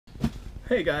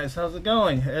Hey guys, how's it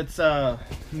going? It's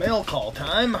mail call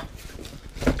time.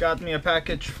 Got me a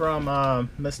package from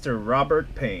Mr.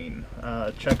 Robert Paine.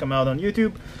 Check him out on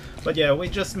YouTube. But yeah, we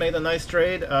just made a nice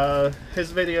trade.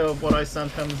 His video of what I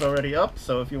sent him is already up,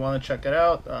 so if you want to check it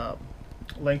out,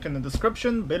 link in the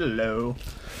description below.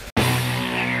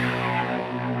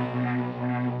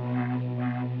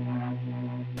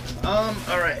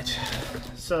 Alright.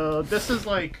 So this is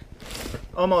like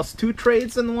almost two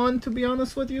trades in one, to be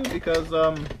honest with you, because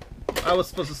I was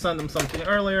supposed to send him something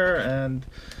earlier, and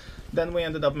then we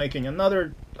ended up making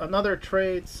another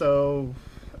trade, so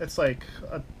it's like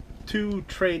two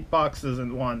trade boxes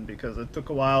in one, because it took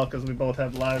a while because we both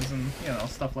have lives and, you know,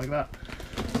 stuff like that.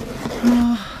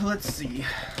 Let's see.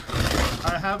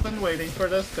 I have been waiting for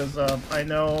this because I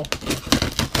know,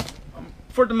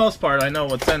 for the most part, I know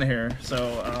what's in here,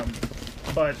 so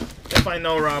but if I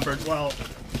know Robert well,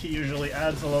 he usually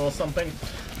adds a little something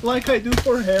like I do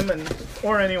for him and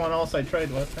or anyone else I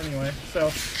trade with anyway.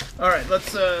 So alright,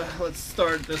 let's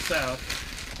start this out.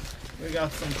 We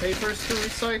got some papers to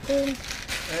recycle.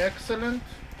 Excellent.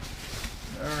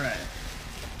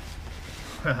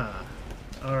 Alright.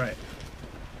 Alright.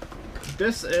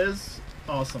 This is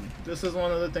awesome. This is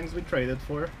one of the things we traded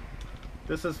for.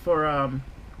 This is for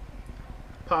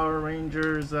Power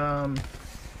Rangers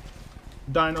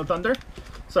Dino Thunder.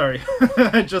 Sorry,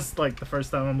 just like the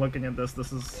first time I'm looking at this.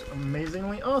 This is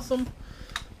amazingly awesome.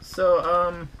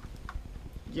 So,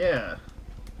 yeah.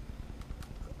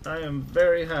 I am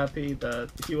very happy that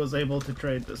he was able to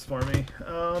trade this for me.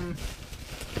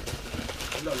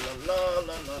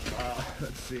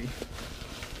 Let's see.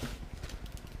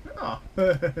 Oh,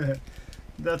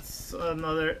 that's a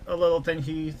little thing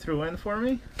he threw in for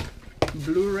me.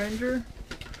 Blue Ranger.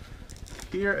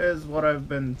 Here is what I've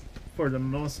been, for the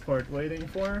most part, waiting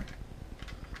for.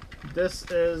 This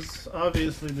is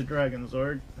obviously the Dragon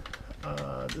Zord.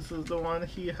 This is the one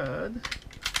he had.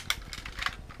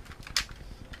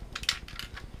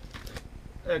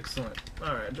 Excellent.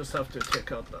 Alright, just have to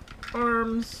take out the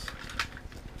arms.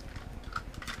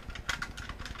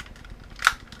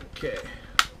 Okay.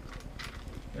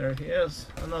 There he is.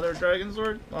 Another Dragon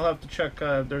Zord. I'll have to check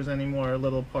if there's any more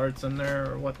little parts in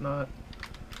there or whatnot.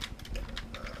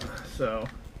 So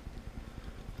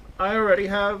I already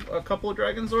have a couple of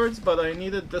Dragon Zords, but I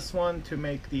needed this one to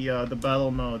make the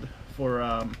battle mode for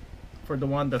the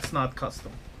one that's not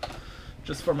custom,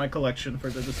 just for my collection for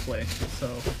the display.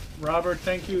 So Robert,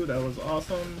 thank you. That was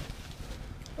awesome.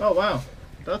 Oh wow,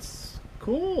 that's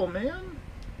cool, man.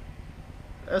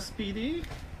 SPD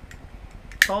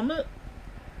helmet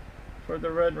for the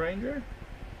Red Ranger.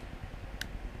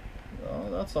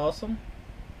 Oh, that's awesome.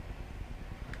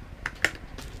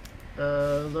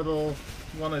 Little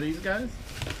one of these guys.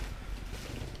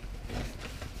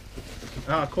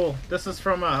 Ah, cool. This is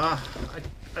from I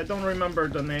don't remember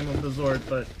the name of the Zord,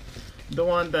 but the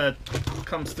one that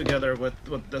comes together with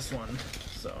this one.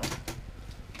 So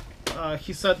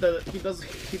he said that he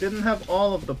didn't have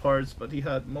all of the parts, but he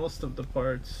had most of the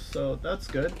parts, so that's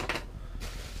good.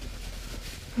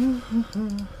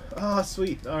 Ah,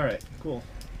 sweet. All right, cool.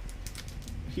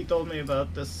 He told me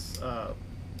about this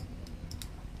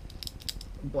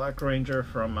Black Ranger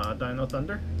from Dino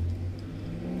Thunder.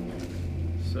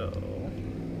 So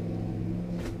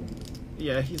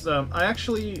yeah, he's I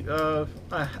actually I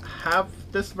have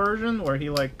this version where he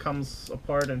like comes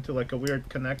apart into like a weird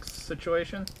connects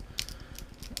situation.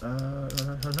 But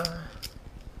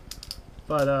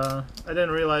I didn't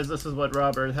realize this is what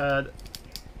Robert had.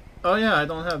 Oh yeah, I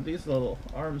don't have these little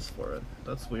arms for it.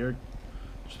 That's weird.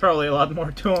 There's probably a lot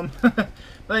more to him. But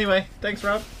anyway, thanks,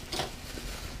 Rob.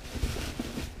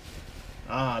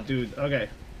 Ah, dude, okay.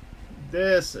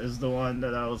 This is the one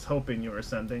that I was hoping you were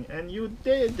sending, and you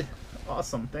did!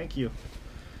 Awesome, thank you.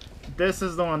 This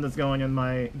is the one that's going in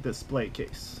my display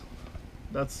case.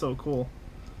 That's so cool.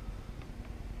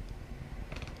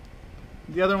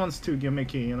 The other one's too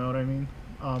gimmicky, you know what I mean?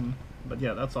 But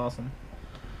yeah, that's awesome.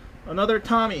 Another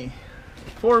Tommy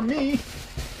for me!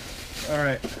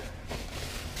 Alright.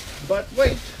 But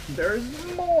wait, there's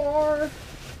more!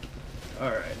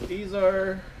 Alright, these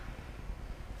are...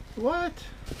 What?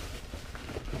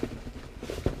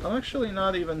 I'm actually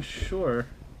not even sure.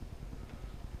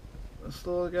 This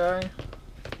little guy.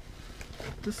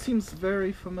 This seems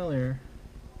very familiar.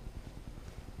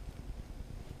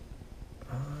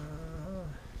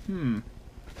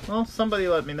 Well, somebody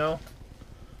let me know.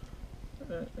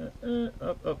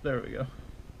 Oh, there we go.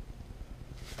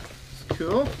 It's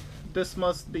cool. This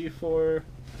must be for...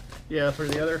 Yeah, for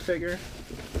the other figure.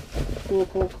 Cool,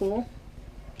 cool, cool.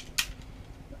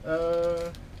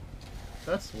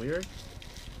 That's weird.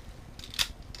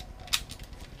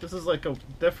 This is like a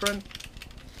different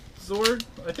Zord.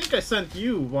 I think I sent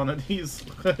you one of these.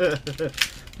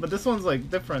 But this one's like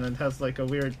different. It has like a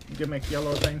weird gimmick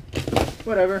yellow thing.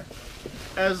 Whatever.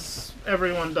 As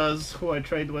everyone does who I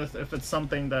trade with, if it's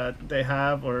something that they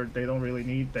have or they don't really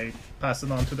need, they pass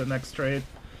it on to the next trade.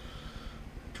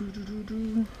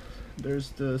 There's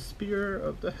the spear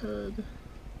of the head.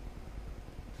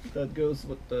 That goes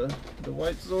with the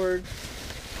white Zord.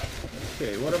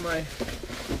 Okay, what am I?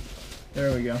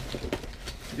 There we go.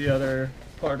 The other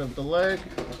part of the leg.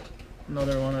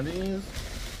 Another one of these.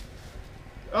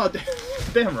 Oh,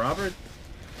 damn, Robert.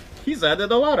 He's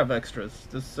added a lot of extras.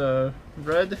 This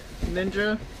red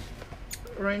ninja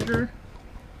ranger.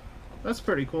 That's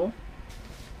pretty cool.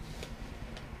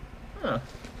 Huh.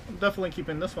 I'm definitely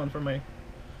keeping this one for my...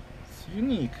 It's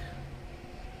unique.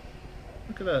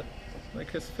 Look at that. Like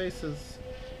his face is...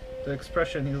 The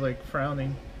expression, he's like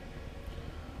frowning.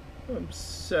 I'm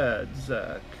sad,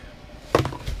 Zach.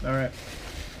 Alright.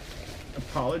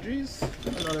 Apologies.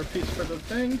 Another piece for the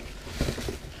thing.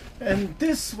 And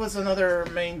this was another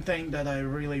main thing that I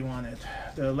really wanted.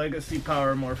 The Legacy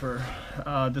Power Morpher.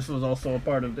 This was also a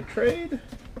part of the trade.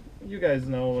 You guys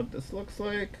know what this looks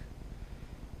like.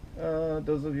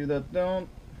 Those of you that don't,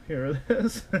 here it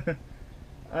is.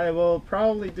 I will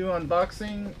probably do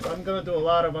unboxing. I'm gonna do a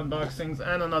lot of unboxings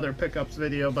and another pickups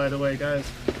video, by the way, guys.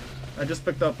 I just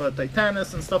picked up a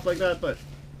Titanus and stuff like that, but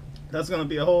that's gonna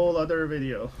be a whole other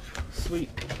video. Sweet.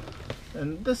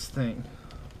 And this thing,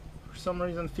 for some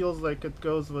reason, feels like it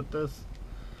goes with this.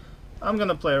 I'm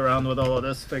gonna play around with all of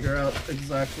this, figure out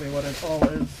exactly what it all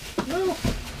is. No.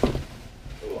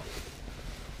 Ooh.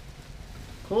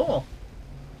 Cool.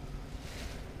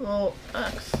 Little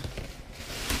axe.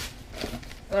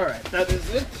 Alright, that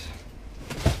is it.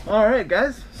 Alright,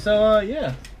 guys. So,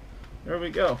 yeah. There we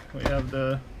go. We have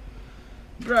the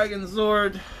Dragon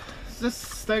Zord. Is this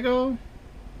Stego?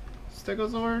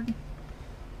 Stegozord?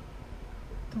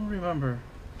 Don't remember.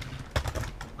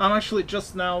 I'm actually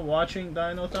just now watching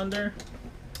Dino Thunder.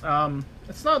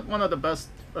 It's not one of the best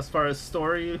as far as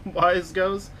story-wise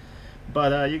goes,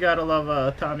 but you gotta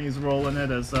love Tommy's role in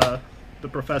it as the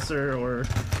professor or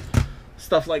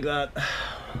stuff like that.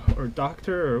 Or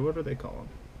doctor, or what do they call him?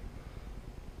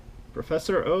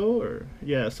 Professor O, or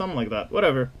yeah, something like that.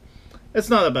 Whatever. It's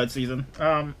not a bad season,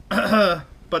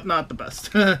 but not the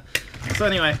best. So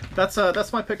anyway, that's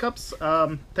my pickups.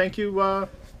 Thank you,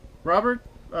 Robert.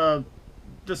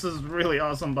 This is really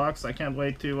awesome box. I can't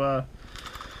wait to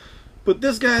put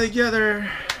this guy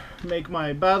together, make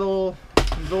my battle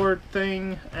Zord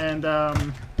thing, and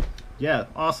yeah,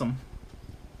 awesome.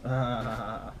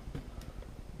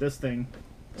 This thing.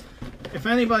 If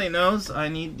anybody knows, I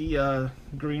need the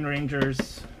Green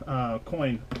Ranger's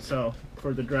coin, so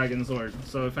for the Dragon Zord.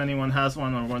 So if anyone has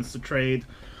one or wants to trade,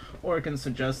 or can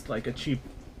suggest like a cheap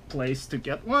place to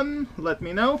get one, let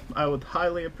me know. I would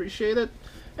highly appreciate it.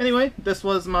 Anyway, this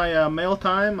was my mail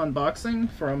time unboxing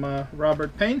from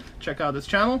Robert Paine. Check out his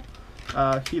channel.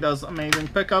 He does amazing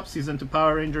pickups. He's into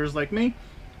Power Rangers like me.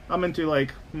 I'm into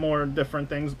like more different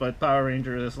things, but Power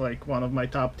Ranger is like one of my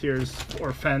top tiers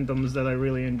or fandoms that I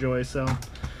really enjoy. So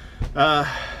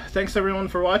thanks everyone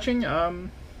for watching.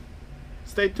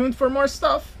 Stay tuned for more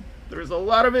stuff. There's a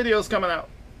lot of videos coming out.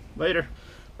 Later.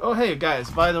 Oh hey guys,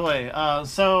 by the way, a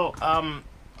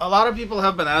lot of people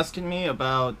have been asking me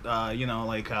about you know,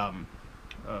 like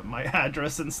my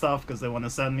address and stuff, because they want to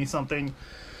send me something,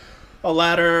 a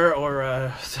ladder,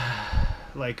 or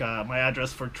like my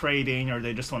address for trading, or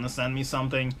they just want to send me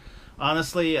something.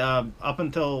 Honestly, up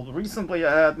until recently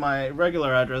I had my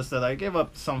regular address that I gave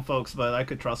up to some folks, but I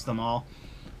could trust them all.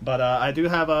 But I do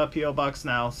have a P.O. box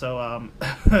now, so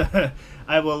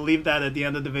I will leave that at the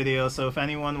end of the video. So if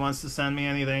anyone wants to send me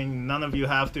anything, none of you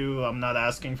have to. I'm not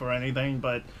asking for anything,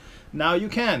 but now you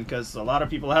can, because a lot of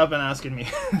people have been asking me.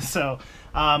 So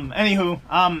anywho,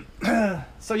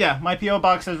 so yeah, my P.O.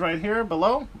 box is right here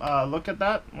below. Look at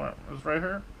that. It's right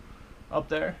here, up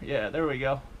there. Yeah, there we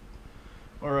go.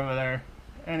 Or over there.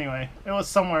 Anyway, it was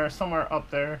somewhere up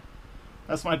there.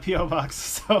 That's my P.O. box.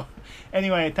 So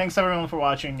anyway, thanks everyone for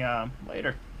watching.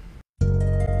 Later.